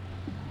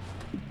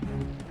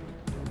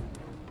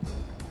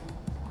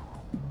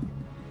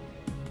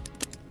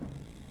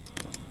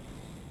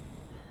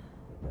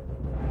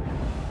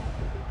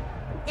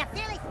 The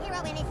fearless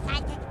hero and his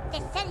sidekick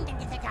descend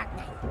into the dark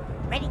night,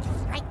 ready to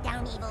strike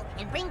down evil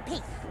and bring peace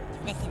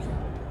to the city.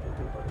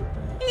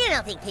 You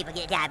don't think people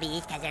get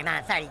diabetes because their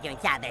mom started doing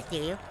childbirth, do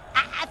you?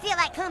 I feel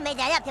like Coon made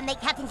that up to make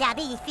Captain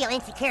Diabetes feel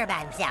insecure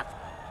about himself.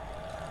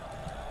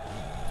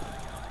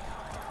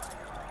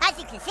 As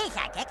you can see,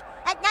 Sidekick,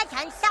 at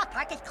nighttime, South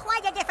Park is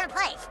quite a different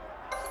place.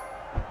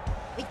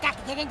 We've got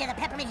to get into the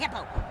Peppermint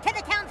Hippo, to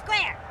the town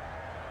square.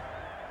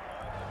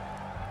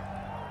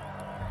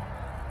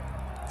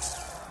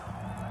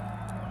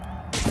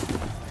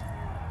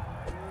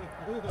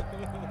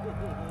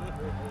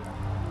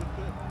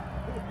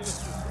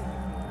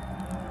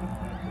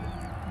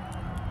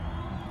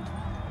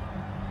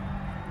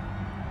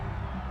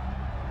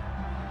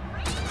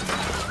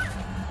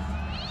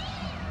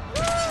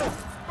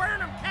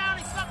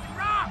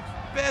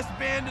 Best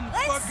band in the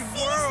fucking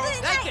world.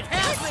 They could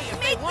have me if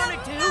they wanted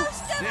to.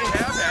 They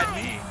have had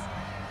me.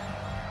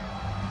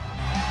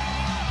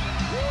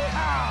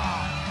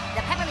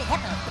 The Peppermint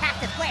Hippo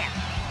past the square.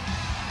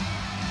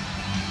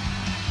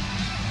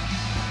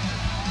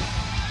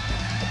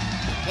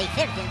 The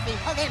citizens being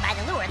pulled in by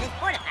the lure of this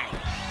porta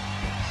potty.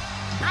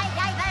 My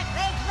diabetic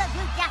rage will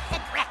do just the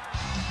trick.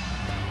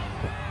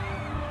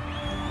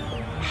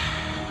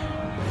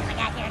 Oh my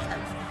God, here it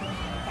goes.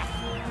 That's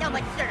so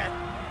much syrup.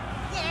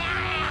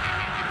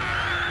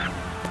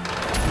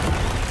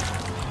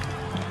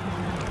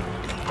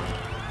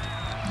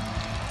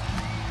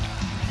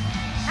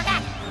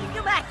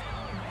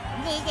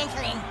 Need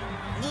insulin.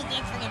 Need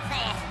insulin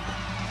fast.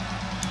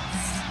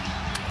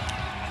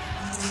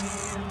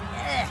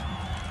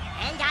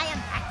 And I am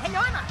back to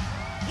normal.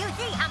 You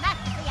see how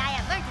masterfully I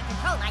have learned to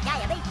control my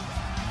diabetes.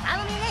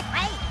 Follow me this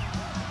way.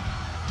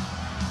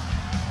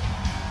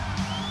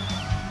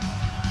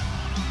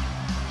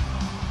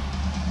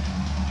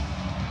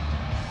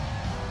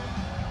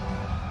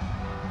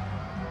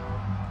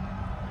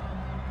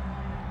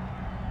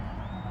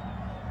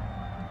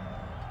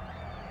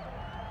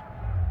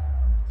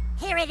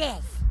 Here it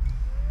is.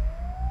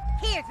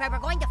 Here's where we're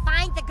going to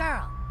find the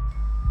girl.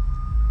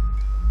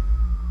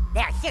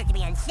 There are sure to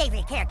be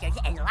unsavory characters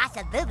and lots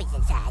of boobies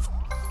inside.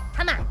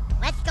 Come on,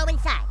 let's go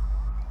inside.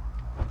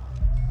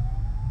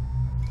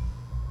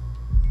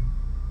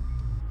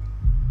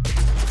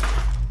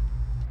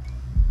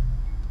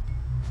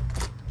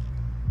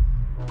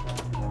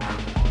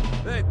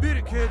 Hey, beat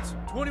it, kids.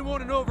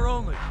 21 and over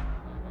only.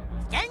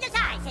 Stand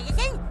aside,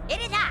 citizen.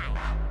 It is I,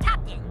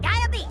 Captain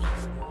Diabetes.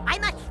 I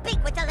must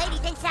speak with the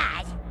ladies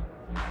inside.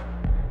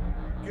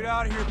 Get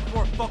out of here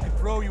before I fucking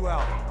throw you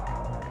out.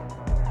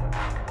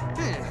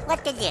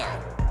 What to do?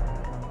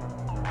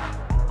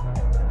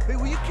 Hey,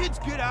 will you kids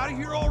get out of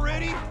here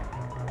already?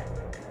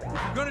 If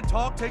you're gonna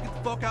talk, take it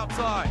the fuck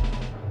outside.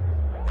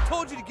 I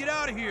told you to get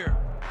out of here.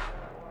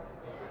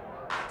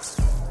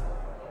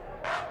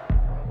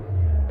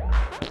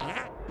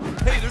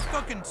 Hey, there's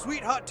fucking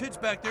sweet hot tits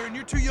back there and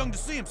you're too young to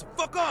see them, so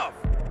fuck off!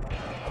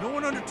 No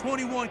one under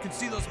 21 can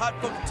see those hot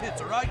fucking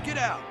tits, alright? Get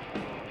out!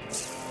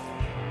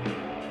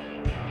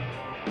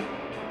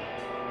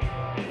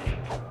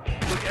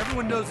 Look,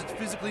 everyone knows it's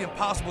physically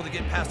impossible to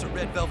get past a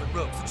red velvet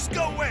rope, so just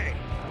go away!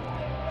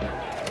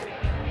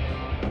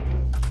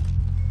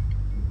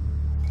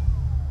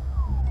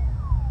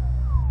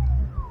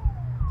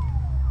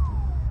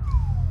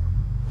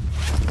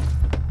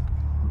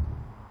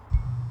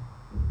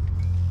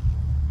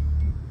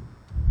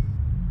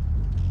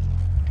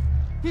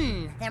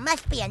 There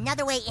must be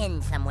another way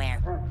in somewhere.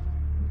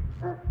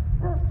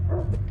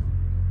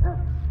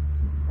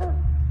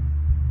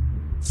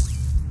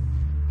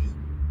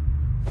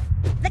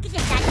 Look at this,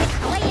 Sidekick.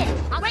 A way in.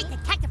 Great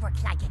detective work,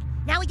 Sidekick.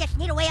 Now we just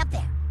need a way up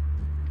there.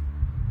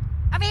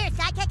 Over here,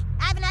 Sidekick.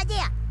 I have an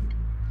idea.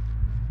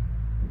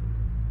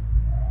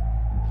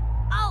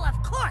 Oh,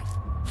 of course.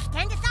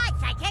 Stand aside,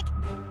 Sidekick.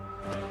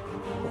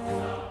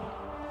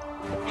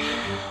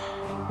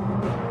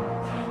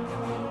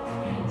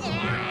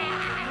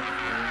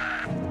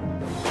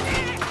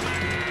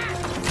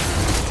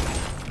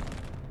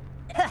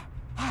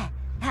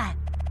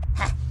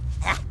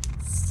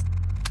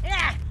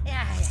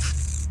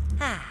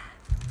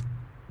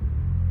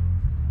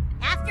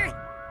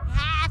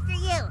 After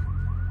you.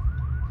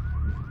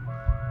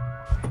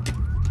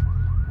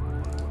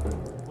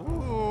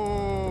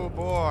 Ooh,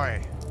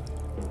 boy.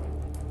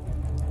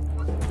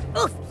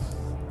 Oof.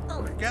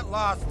 Get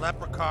lost,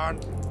 leprechaun.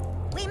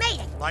 We made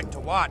it. Like to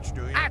watch,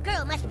 do you? Our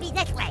girl must be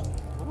this way.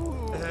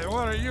 Hey,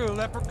 what are you,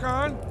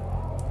 leprechaun?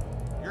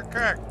 You're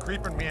kind of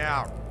creeping me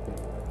out.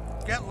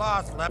 Get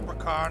lost,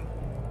 leprechaun.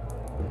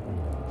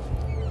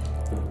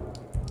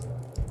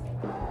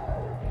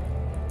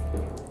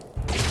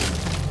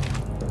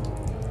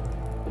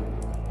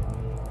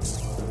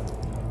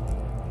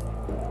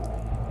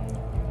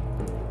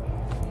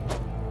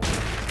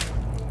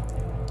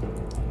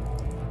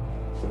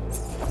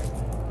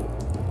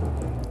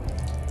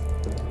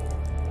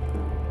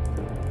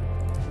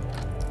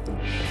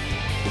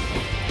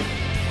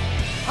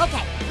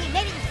 Okay, we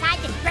made it inside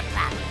the strip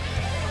club.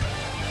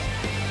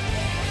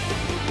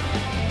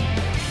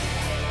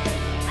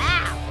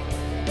 Wow,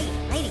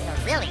 these ladies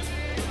are really,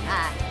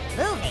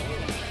 moving.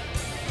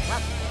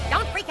 Well,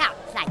 don't freak out,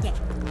 sidekick.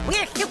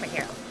 We're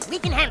superheroes. We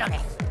can handle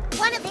this.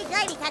 One of these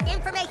ladies has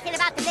information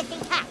about the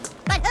missing cat.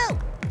 But who?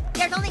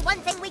 There's only one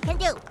thing we can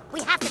do.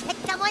 We have to pick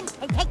someone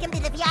and take him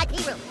to the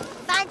VIP room.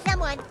 Find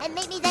someone and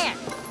meet me there.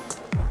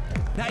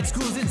 Night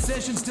school's in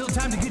session, still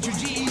time to get your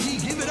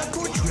GED. Give it up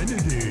for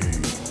Trinity.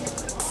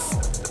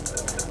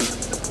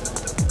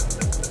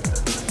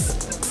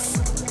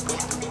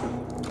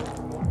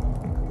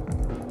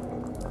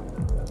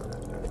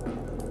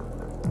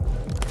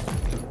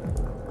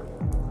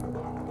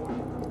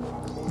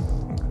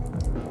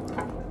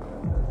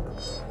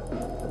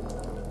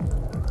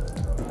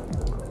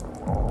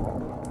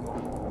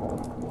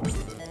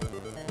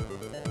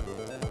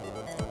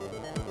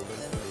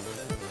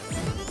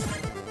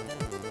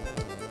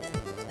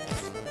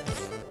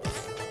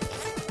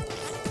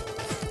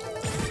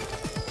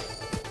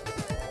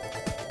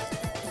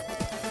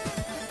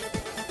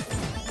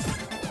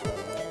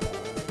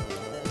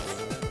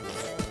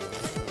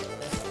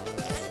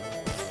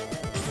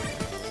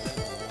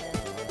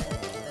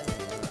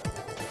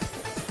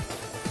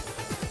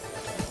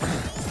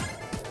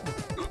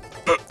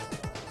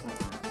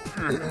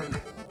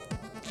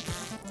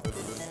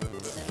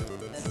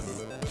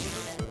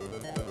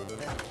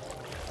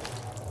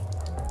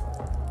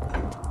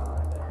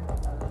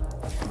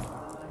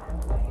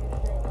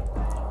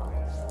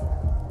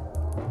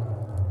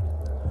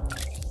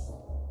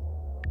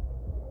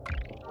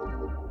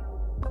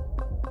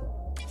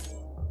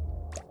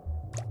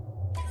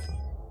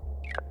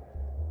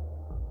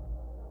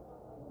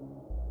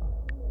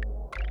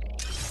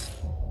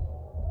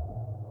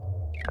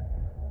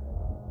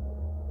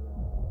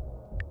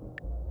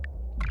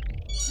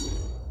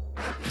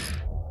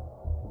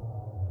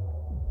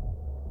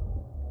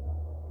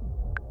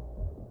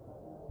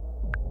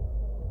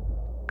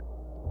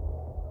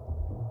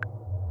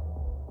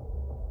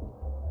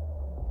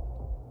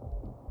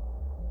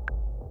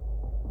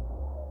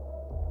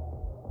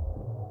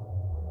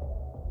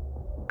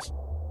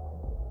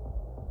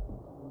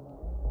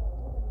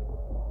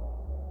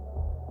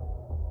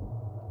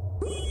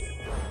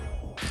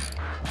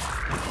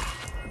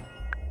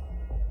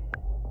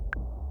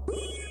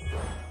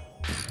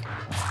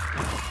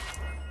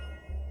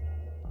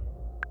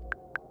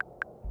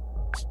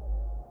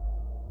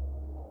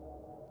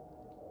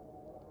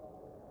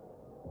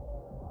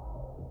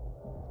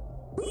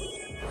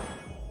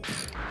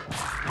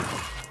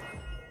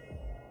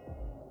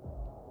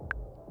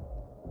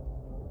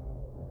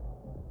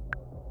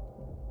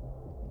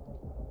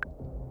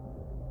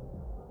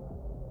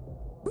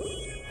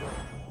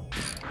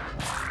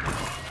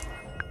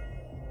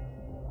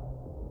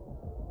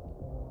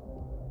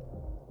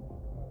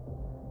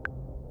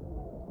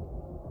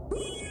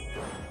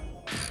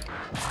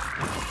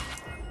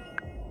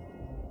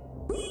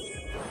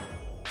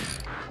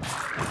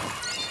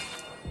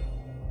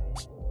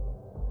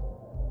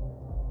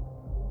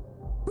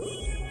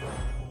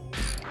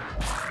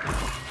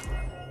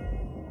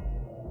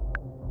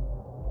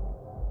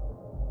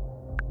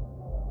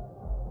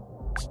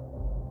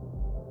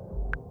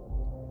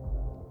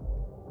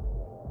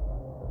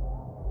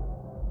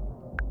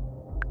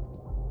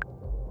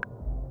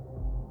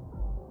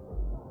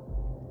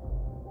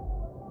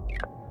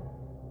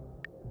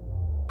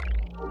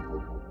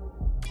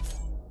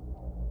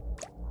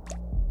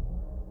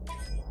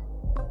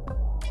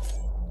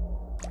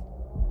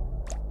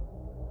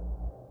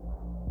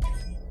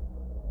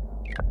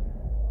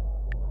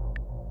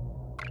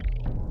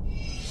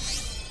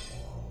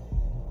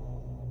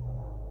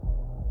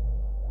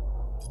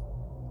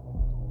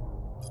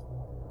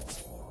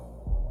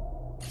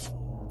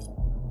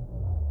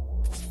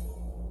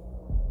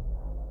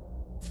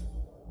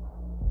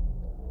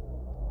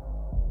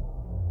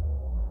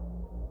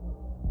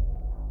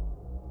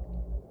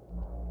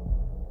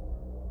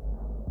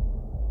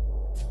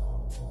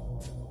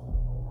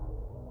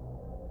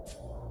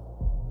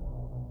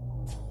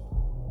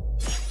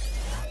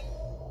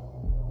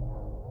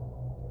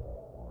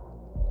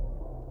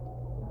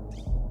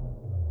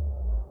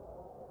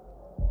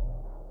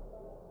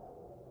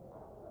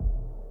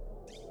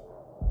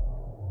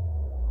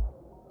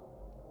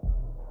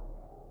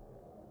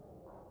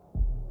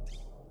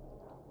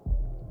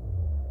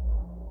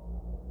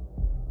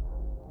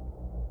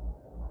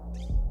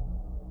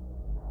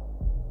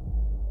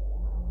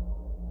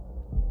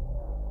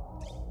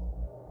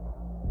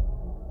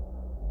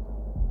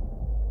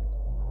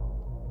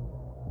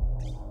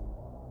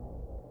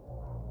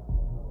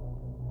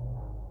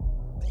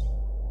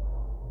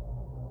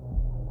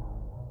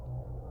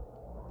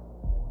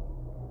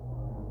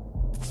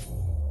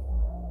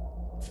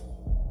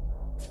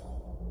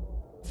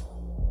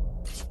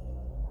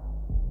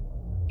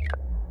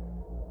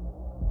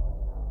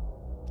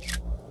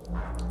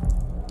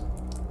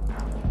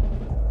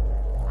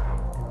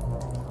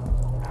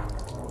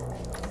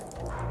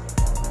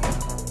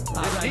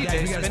 Alright,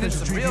 guys, we got a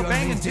special treat for you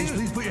on these days.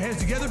 Please put your hands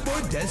together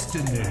for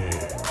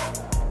Destiny.